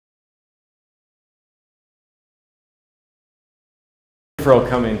For all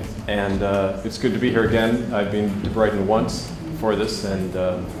coming, and it's good to be here again. I've been to Brighton once for this, and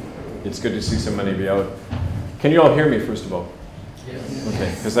it's good to see so many of you out. Can you all hear me, first of all? Yes.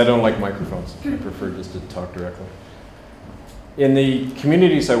 Okay, because I don't like microphones. I prefer just to talk directly. In the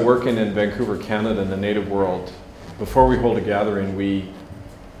communities I work in Vancouver, Canada, in the native world, before we hold a gathering, we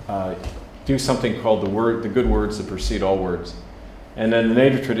do something called the good words that precede all words. And in the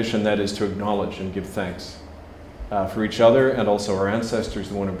native tradition, that is to acknowledge and give thanks. For each other, and also our ancestors,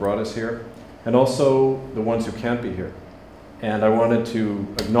 the one who brought us here, and also the ones who can't be here. And I wanted to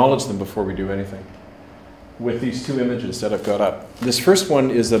acknowledge them before we do anything with these two images that I've got up. This first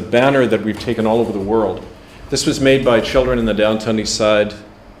one is a banner that we've taken all over the world. This was made by children in the downtown east side,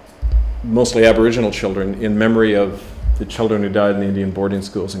 mostly Aboriginal children, in memory of the children who died in the Indian boarding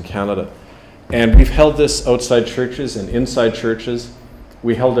schools in Canada. And we've held this outside churches and inside churches.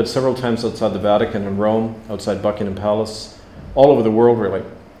 We held it several times outside the Vatican in Rome, outside Buckingham Palace, all over the world really,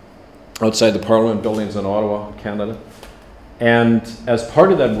 outside the Parliament buildings in Ottawa, Canada. And as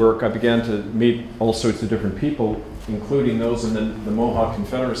part of that work, I began to meet all sorts of different people, including those in the Mohawk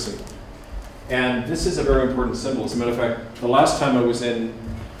Confederacy. And this is a very important symbol. As a matter of fact, the last time I was in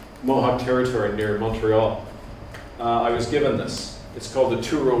Mohawk territory near Montreal, I was given this. It's called the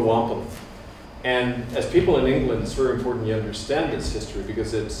Turo Wampum. And as people in England, it's very important you understand this history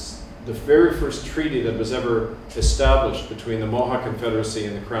because it's the very first treaty that was ever established between the Mohawk Confederacy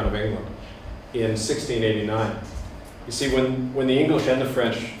and the Crown of England in 1689. You see, when the English and the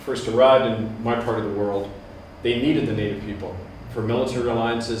French first arrived in my part of the world, they needed the native people for military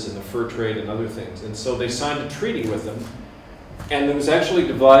alliances and the fur trade and other things. And so they signed a treaty with them, and it was actually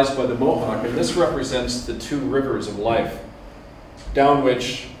devised by the Mohawk, and this represents the two rivers of life down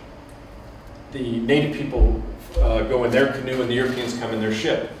which the native people go in their canoe and the Europeans come in their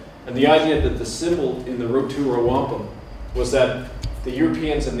ship. And the idea that the symbol in the Turo Wampum was that the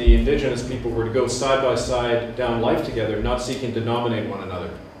Europeans and the indigenous people were to go side by side down life together, not seeking to dominate one another.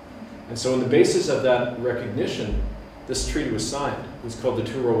 And so on the basis of that recognition, this treaty was signed. It was called the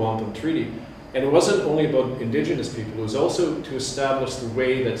Turo Wampum Treaty. And it wasn't only about indigenous people, it was also to establish the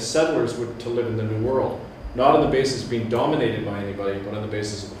way that settlers were to live in the New World. Not on the basis of being dominated by anybody, but on the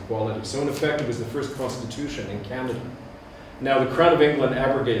basis of equality. So in effect, it was the first constitution in Canada. Now, the Crown of England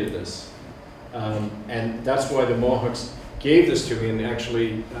abrogated this. And that's why the Mohawks gave this to me and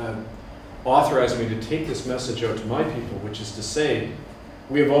actually authorized me to take this message out to my people, which is to say,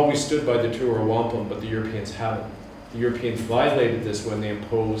 we have always stood by the Turo Wampum, but the Europeans haven't. The Europeans violated this when they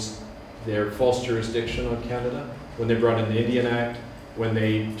imposed their false jurisdiction on Canada, when they brought in the Indian Act, when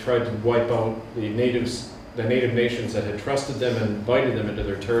they tried to wipe out the native nations that had trusted them and invited them into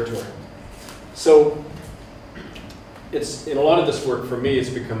their territory. So it's, in a lot of this work for me, it's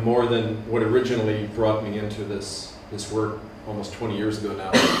become more than what originally brought me into this work almost 20 years ago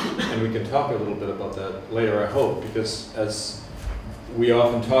now. And we can talk a little bit about that later, I hope, because as we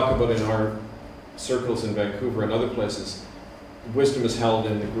often talk about in our circles in Vancouver and other places, wisdom is held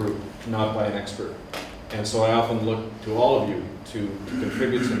in the group, not by an expert. And so I often look to all of you to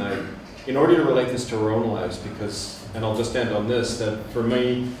contribute tonight in order to relate this to our own lives because, and I'll just end on this, that for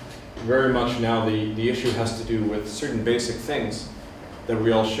me, very much now the issue has to do with certain basic things that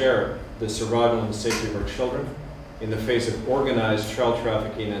we all share, the survival and the safety of our children in the face of organized child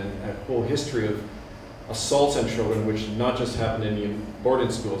trafficking and a whole history of assaults on children, which not just happen in Indian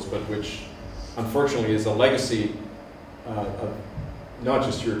boarding schools, but which unfortunately is a legacy of not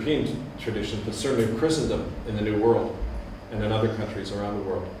just European traditions, but certainly of Christendom in the New World and in other countries around the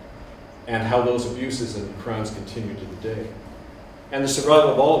world, and how those abuses and crimes continue to the day. And the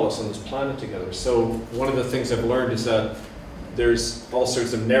survival of all of us on this planet together. So one of the things I've learned is that there's all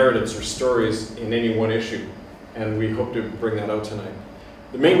sorts of narratives or stories in any one issue, and we hope to bring that out tonight.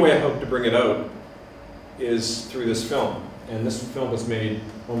 The main way I hope to bring it out is through this film, and this film was made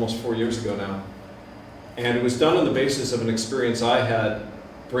almost 4 years ago now. And it was done on the basis of an experience I had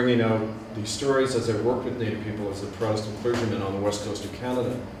bringing out these stories as I worked with Native people as a Protestant clergyman on the west coast of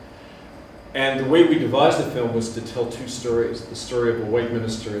Canada. And the way we devised the film was to tell two stories, the story of a white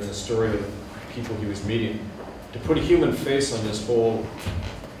minister and the story of people he was meeting, to put a human face on this whole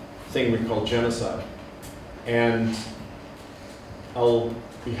thing we call genocide. And I'll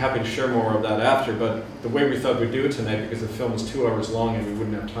be happy to share more of that after, but the way we thought we'd do it tonight, because the film is 2 hours long and we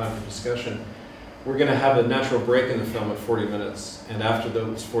wouldn't have time for discussion, we're going to have a natural break in the film at 40 minutes. And after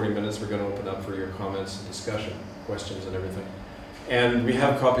those 40 minutes, we're going to open up for your comments and discussion, questions and everything. And we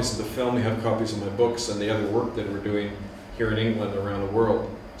have copies of the film, we have copies of my books and the other work that we're doing here in England around the world.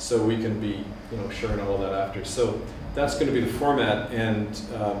 So we can be, sharing all of that after. So that's going to be the format. And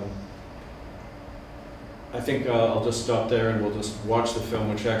I think I'll just stop there and we'll just watch the film,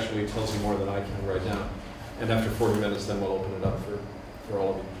 which actually tells you more than I can right now. And after 40 minutes, then we'll open it up for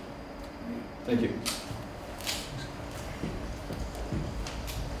all of you. Thank you.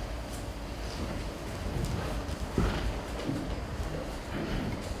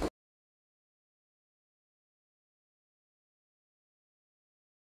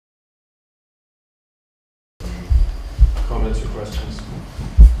 Comments or questions?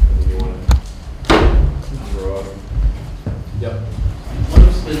 Anything you want to throw out? Yep. What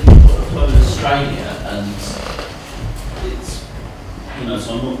if in Australia, and it's, you know,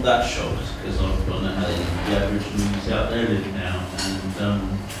 so I'm not that shocked because I don't know how the Aborigines out there live now, and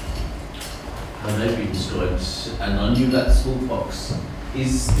how they've been destroyed. And I knew that smallpox.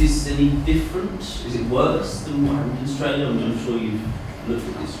 Is this any different? Is it worse than what happened in Australia? I'm sure you've looked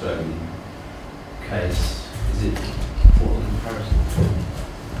at the Australian case. Is it what the comparison?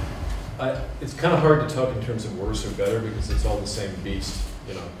 It's kind of hard to talk in terms of worse or better because it's all the same beast,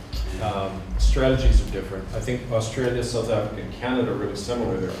 you know. Strategies are different. I think Australia, South Africa, and Canada are really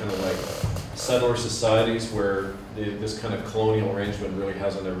similar. They're kind of like settler societies where this kind of colonial arrangement really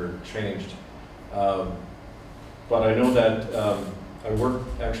hasn't ever changed. But I know that I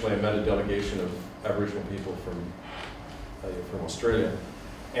met a delegation of Aboriginal people from Australia,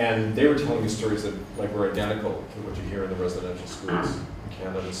 and they were telling me stories that were identical to what you hear in the residential schools in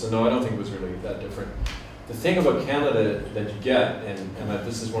Canada. So no, I don't think it was really that different. The thing about Canada that you get, and that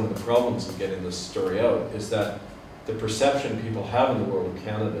this is one of the problems of getting this story out, is that the perception people have in the world of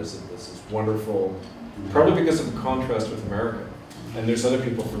Canada is that this is wonderful, probably because of the contrast with America. And there's other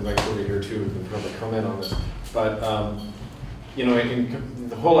people from Vancouver here too who can probably comment on this. But you know,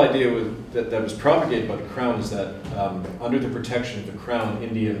 the whole idea that was propagated by the Crown is that under the protection of the Crown,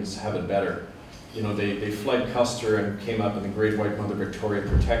 Indians have it better. You know, they fled Custer and came up, and the Great White Mother Victoria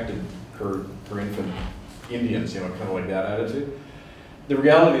protected her infant Indians, you know, kind of like that attitude. The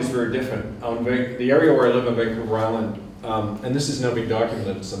reality is very different. The area where I live on Vancouver Island, and this has now been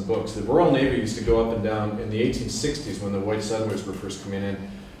documented in some books, the Royal Navy used to go up and down in the 1860s when the white settlers were first coming in.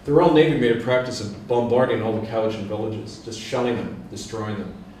 The Royal Navy made a practice of bombarding all the Cowichan villages, just shelling them, destroying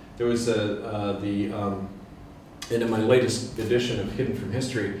them. There was and in my latest edition of Hidden from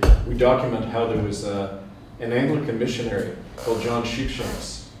History, we document how there was an Anglican missionary called John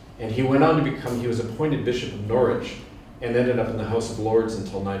Sheepshanks, and he went on to he was appointed Bishop of Norwich and ended up in the House of Lords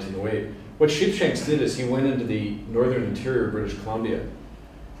until 1908. What Sheepshanks did is he went into the northern interior of British Columbia,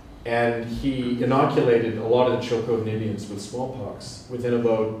 and he inoculated a lot of the Chilcotin Indians with smallpox. Within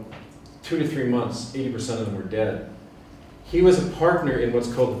about 2 to 3 months, 80% of them were dead. He was a partner in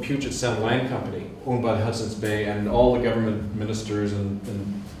what's called the Puget Sound Land Company, owned by the Hudson's Bay, and all the government ministers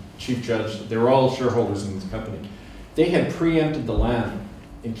and chief judge, they were all shareholders in this company. They had preempted the land.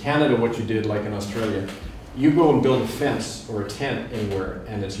 In Canada, what you did, like in Australia, you go and build a fence or a tent anywhere,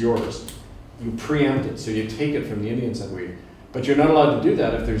 and it's yours. You preempt it, so you take it from the Indians that way. But you're not allowed to do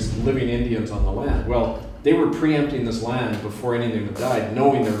that if there's living Indians on the land. Well, they were preempting this land before any of them had died,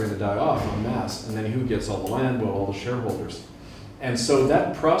 knowing they were going to die off en masse. And then who gets all the land? Well, all the shareholders. And so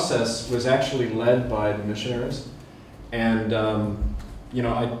that process was actually led by the missionaries. And you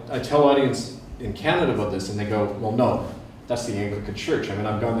know, I tell audience in Canada about this, and they go, well, no, that's the Anglican Church. I mean,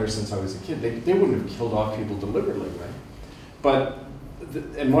 I've gone there since I was a kid. They wouldn't have killed off people deliberately, right? But,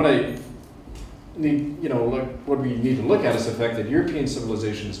 and what I need, you know, what we need to look at is the fact that European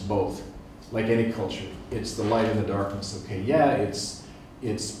civilization is both, like any culture. It's the light and the darkness. Okay, yeah,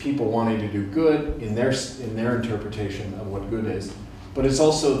 it's people wanting to do good in their interpretation of what good is, but it's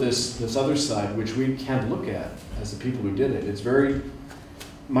also this other side which we can't look at as the people who did it. It's very.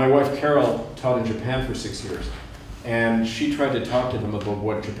 My wife Carol taught in Japan for 6 years, and she tried to talk to them about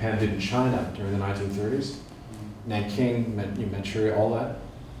what Japan did in China during the 1930s, Nanking, Manchuria, all that.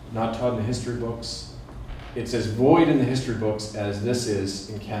 Not taught in the history books. It's as void in the history books as this is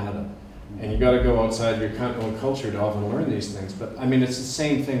in Canada. And you got to go outside your own culture to often learn these things. But I mean, it's the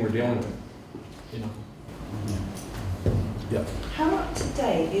same thing we're dealing with, you know. Yeah. How up to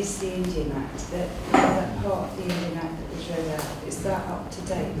date is the Indian Act? That part of the Indian Act that was read out, is that up to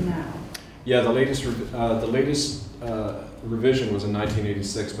date now? Yeah, the latest revision was in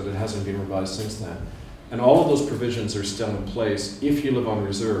 1986, but it hasn't been revised since then. And all of those provisions are still in place if you live on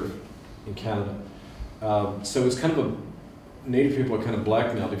reserve in Canada. So it's kind of a, Native people are kind of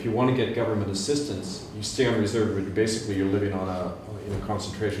blackmailed. If you want to get government assistance, you stay on reserve, but basically you're living on in a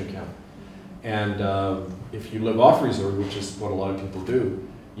concentration camp. And if you live off reserve, which is what a lot of people do,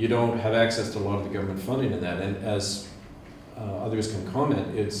 you don't have access to a lot of the government funding in that. And as others can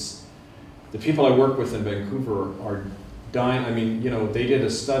comment, it's the people I work with in Vancouver are dying. I mean, they did a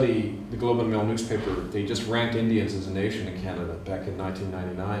study, the Globe and Mail newspaper, they just ranked Indians as a nation in Canada back in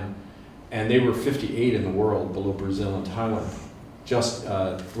 1999, and they were 58 in the world, below Brazil and Thailand. Just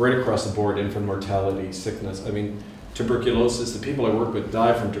right across the board, infant mortality, sickness. I mean, tuberculosis, the people I work with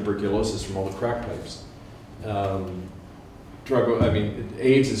die from tuberculosis from all the crack pipes.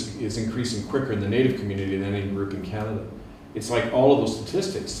 AIDS is increasing quicker in the Native community than any group in Canada. It's like all of those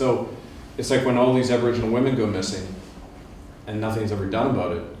statistics. So it's like when all these Aboriginal women go missing and nothing's ever done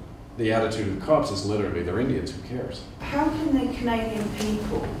about it, the attitude of the cops is literally, they're Indians, who cares? How can the Canadian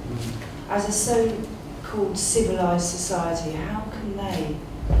people, as a so-called civilised society, how can they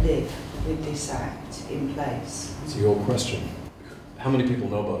live with this act in place? It's the old question. How many people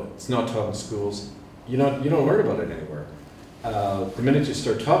know about it? It's not taught in schools. You don't learn about it anywhere. The minute you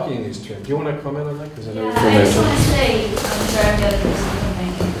start talking in these terms, do you want to comment on that? Because I know you're I just want to say, I'm sorry, I'm the other person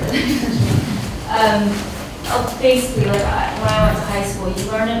basically, like when I went to high school, you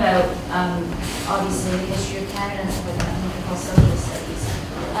learn about obviously the history of Canada and stuff like that, and what we call social studies,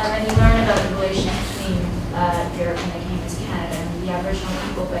 and you learn about the relation between Europe when they came to Canada and the Aboriginal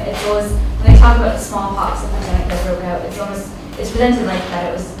people. But it's always, when they talk about the smallpox epidemic that broke out, it's presented like that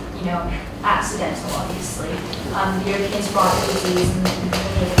it was, accidental, obviously. The Europeans brought the disease and the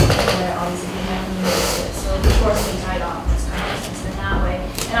Native people obviously didn't have any use to it. So of course they died off. It's kind of in that way.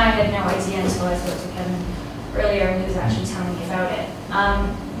 And I had no idea until I spoke to Kevin earlier and he was actually telling me about it.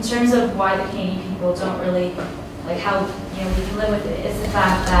 In terms of why the Canadian people don't really, like how we can live with it, is the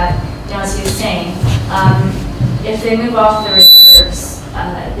fact that, as he was saying, if they move off the reserves,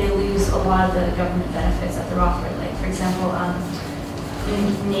 they lose a lot of the government benefits that they're offered. Like, for example,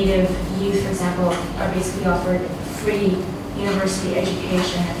 Native youth, for example, are basically offered free university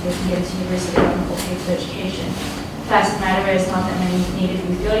education. If they can get into university, the government will pay for education. The fact of the matter is not that many Native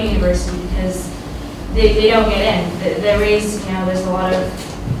youth go to university because they don't get in. They're raised, there's a lot of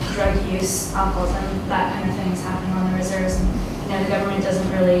drug use, alcoholism, that kind of thing is happening on the reserves. And, the government doesn't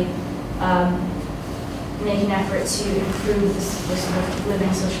really make an effort to improve the sort of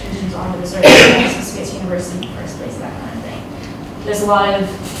living social conditions on the reserves to get to university in the first place, that kind of thing. There's a lot of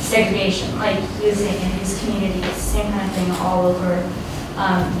segregation, like using in his community, it's the same kind of thing all over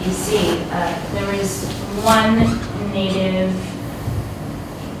BC. There was one Native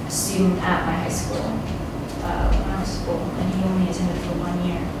student at my high school when I was in school, and he only attended for 1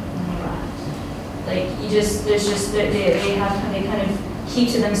 year when he left. Like they kind of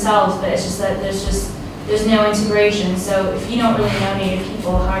keep to themselves, but it's just that there's no integration. So if you don't really know Native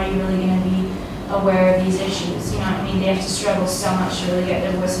people, how are you really going to be aware of these issues? You know what I mean? They have to struggle so much to really get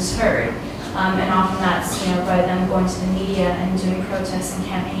their voices heard. And often that's, by them going to the media and doing protests and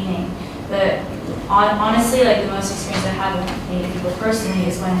campaigning. But honestly, like the most experience I have with Native people personally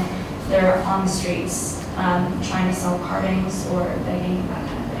is when they're on the streets trying to sell cartings or begging, that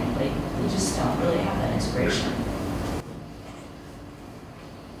kind of thing. Like, you just don't really have that integration.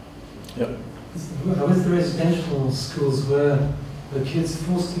 Yep. How is the residential schools? Were the kids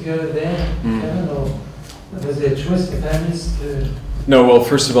forced to go there, Kevin, or was there a choice for families to? No, well,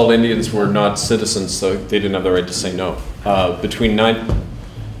 first of all, Indians were not citizens, so they didn't have the right to say no. Between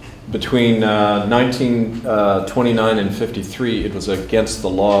 1929 and 53, it was against the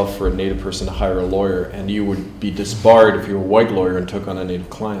law for a Native person to hire a lawyer, and you would be disbarred if you were a white lawyer and took on a Native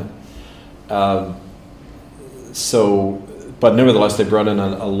client. But nevertheless, they brought in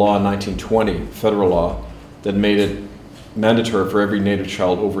a law in 1920, federal law, that made it mandatory for every Native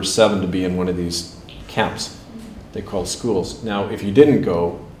child over 7 to be in one of these camps they call schools. Now, if you didn't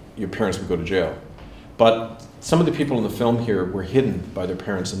go, your parents would go to jail. But some of the people in the film here were hidden by their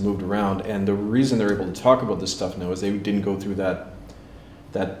parents and moved around, and the reason they're able to talk about this stuff now is they didn't go through that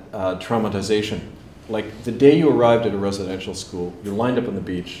traumatization. Like the day you arrived at a residential school, you're lined up on the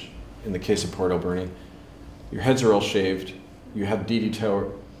beach, in the case of Port Alberni, your heads are all shaved, you have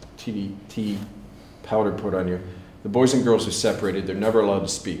DDT powder put on you. The boys and girls are separated, they're never allowed to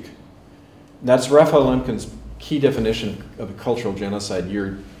speak. That's Raphael Lemkin's key definition of a cultural genocide.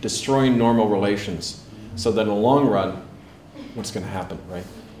 You're destroying normal relations so that in the long run, what's going to happen, right?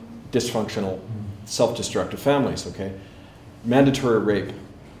 Dysfunctional, self-destructive families, okay? Mandatory rape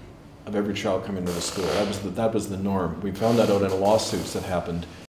of every child coming to the school. That was the norm. We found that out in lawsuits that happened